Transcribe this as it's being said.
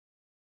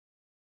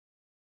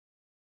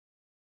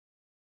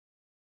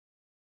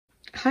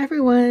Hi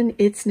everyone,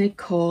 it's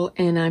Nicole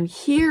and I'm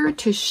here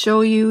to show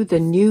you the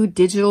new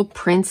digital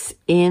prints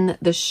in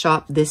the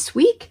shop this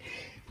week.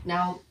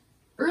 Now,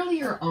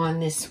 earlier on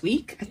this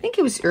week, I think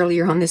it was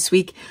earlier on this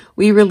week,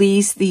 we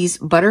released these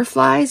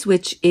butterflies,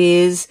 which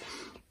is,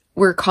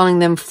 we're calling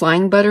them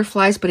flying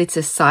butterflies, but it's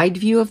a side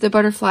view of the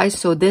butterflies.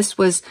 So this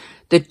was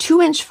the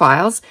 2-inch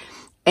files,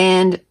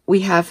 and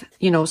we have,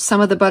 some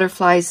of the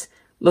butterflies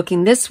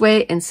looking this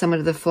way and some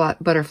of the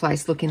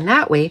butterflies looking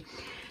that way.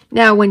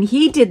 Now, when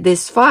he did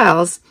these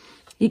files,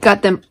 he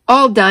got them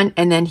all done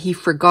and then he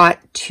forgot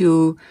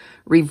to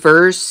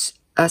reverse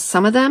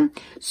some of them.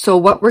 So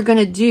what we're going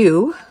to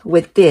do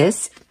with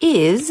this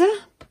is,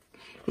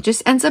 it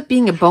just ends up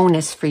being a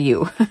bonus for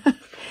you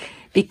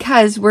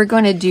because we're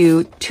going to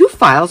do 2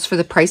 files for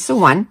the price of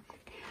 1.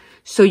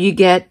 So you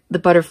get the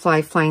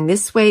butterfly flying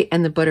this way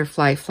and the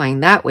butterfly flying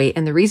that way.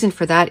 And the reason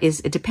for that is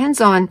it depends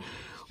on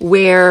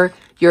where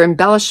your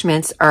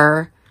embellishments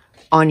are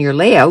on your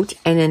layout.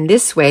 And in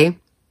this way,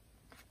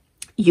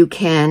 you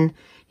can,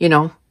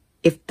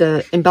 if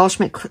the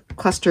embellishment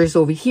cluster is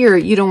over here,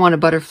 you don't want a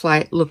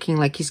butterfly looking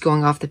like he's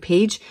going off the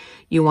page.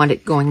 You want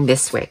it going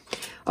this way.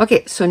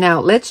 Okay, so now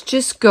let's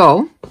just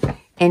go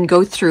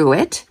through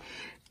it.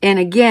 And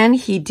again,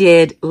 he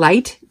did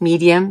light,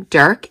 medium,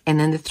 dark, and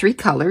then the 3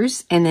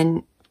 colors. And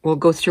then we'll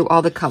go through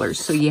all the colors.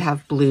 So you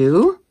have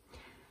blue,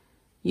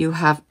 you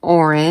have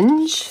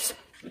orange,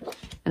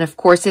 and of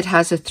course it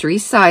has the 3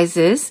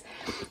 sizes.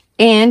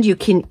 And you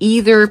can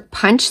either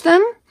punch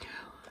them,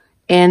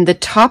 and the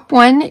top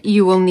one,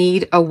 you will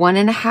need a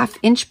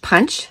 1.5-inch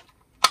punch.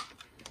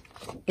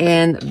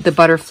 And the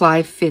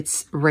butterfly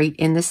fits right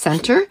in the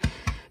center.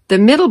 The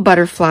middle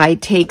butterfly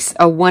takes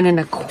a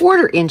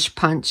 1.25-inch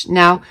punch.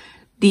 Now,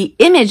 the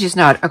image is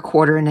not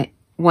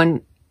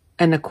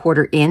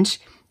 1.25 inch.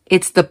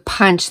 It's the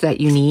punch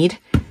that you need.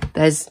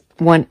 That is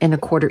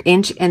 1.25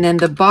 inch. And then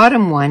the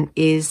bottom one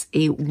is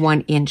a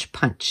 1-inch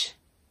punch,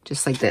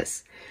 just like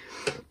this.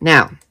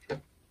 Now,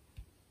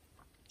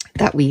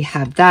 that we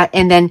have that,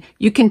 and then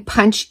you can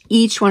punch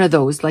each one of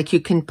those, like you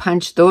can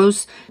punch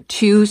those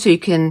 2 so you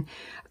can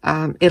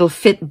it'll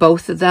fit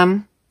both of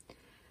them.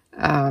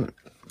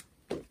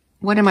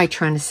 What am I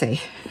trying to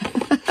say?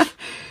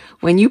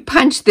 When you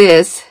punch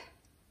this,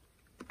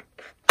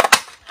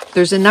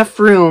 there's enough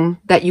room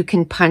that you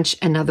can punch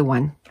another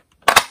one,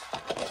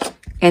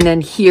 and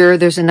then here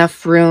there's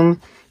enough room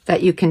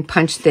that you can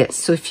punch this.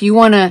 So if you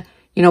want to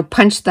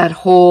punch that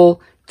whole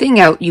thing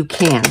out, you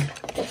can,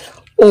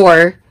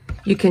 or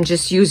you can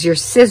just use your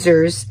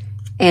scissors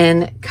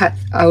and cut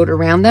out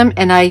around them.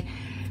 And I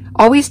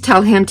always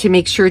tell him to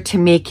make sure to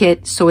make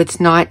it so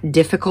it's not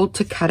difficult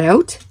to cut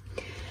out.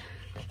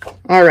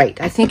 All right,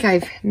 I think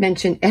I've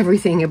mentioned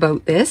everything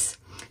about this.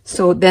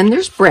 So then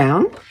there's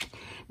brown.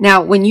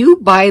 Now, when you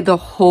buy the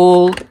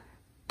whole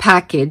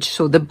package,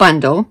 so the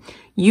bundle,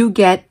 you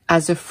get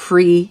as a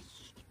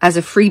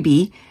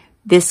freebie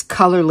this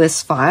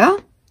colorless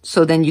file.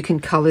 So then you can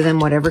color them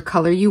whatever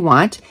color you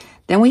want.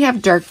 Then we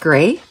have dark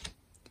gray.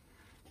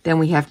 Then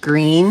we have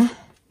green.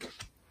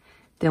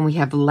 Then we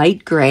have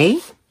light gray.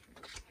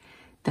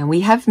 Then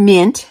we have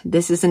mint.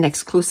 This is an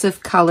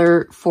exclusive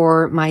color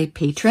for my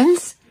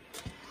patrons.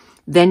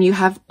 Then you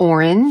have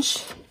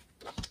orange.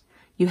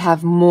 You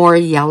have more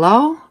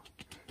yellow.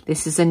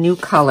 This is a new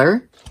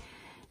color.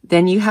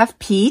 Then you have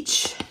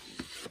peach.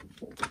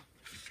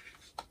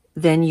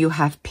 Then you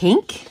have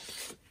pink.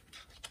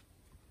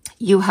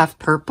 You have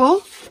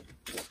purple,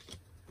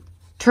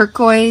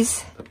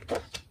 turquoise,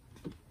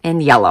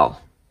 and yellow.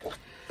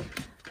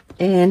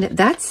 And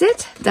that's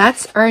it.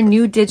 That's our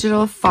new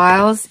digital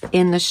files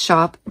in the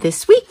shop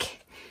this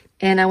week.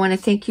 And I want to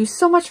thank you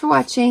so much for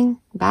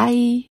watching.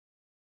 Bye.